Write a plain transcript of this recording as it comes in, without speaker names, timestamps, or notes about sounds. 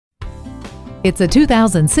It's a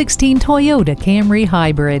 2016 Toyota Camry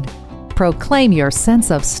Hybrid. Proclaim your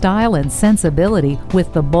sense of style and sensibility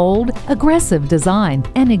with the bold, aggressive design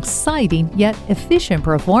and exciting yet efficient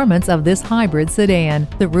performance of this hybrid sedan.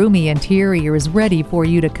 The roomy interior is ready for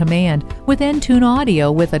you to command with Entune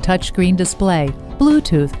audio with a touchscreen display,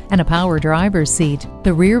 Bluetooth, and a power driver's seat.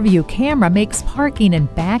 The rear-view camera makes parking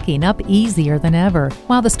and backing up easier than ever,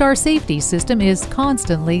 while the Star Safety System is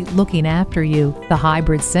constantly looking after you. The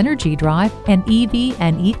hybrid Synergy Drive and EV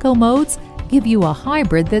and Eco modes give you a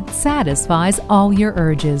hybrid that satisfies all your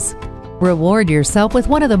urges. Reward yourself with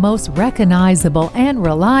one of the most recognizable and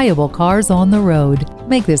reliable cars on the road.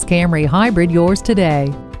 Make this Camry Hybrid yours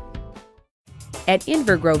today. At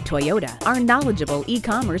Inver Grove Toyota, our knowledgeable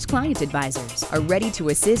e-commerce client advisors are ready to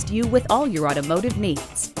assist you with all your automotive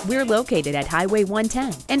needs. We're located at Highway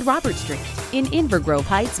 110 and Robert Street in Inver Grove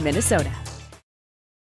Heights, Minnesota.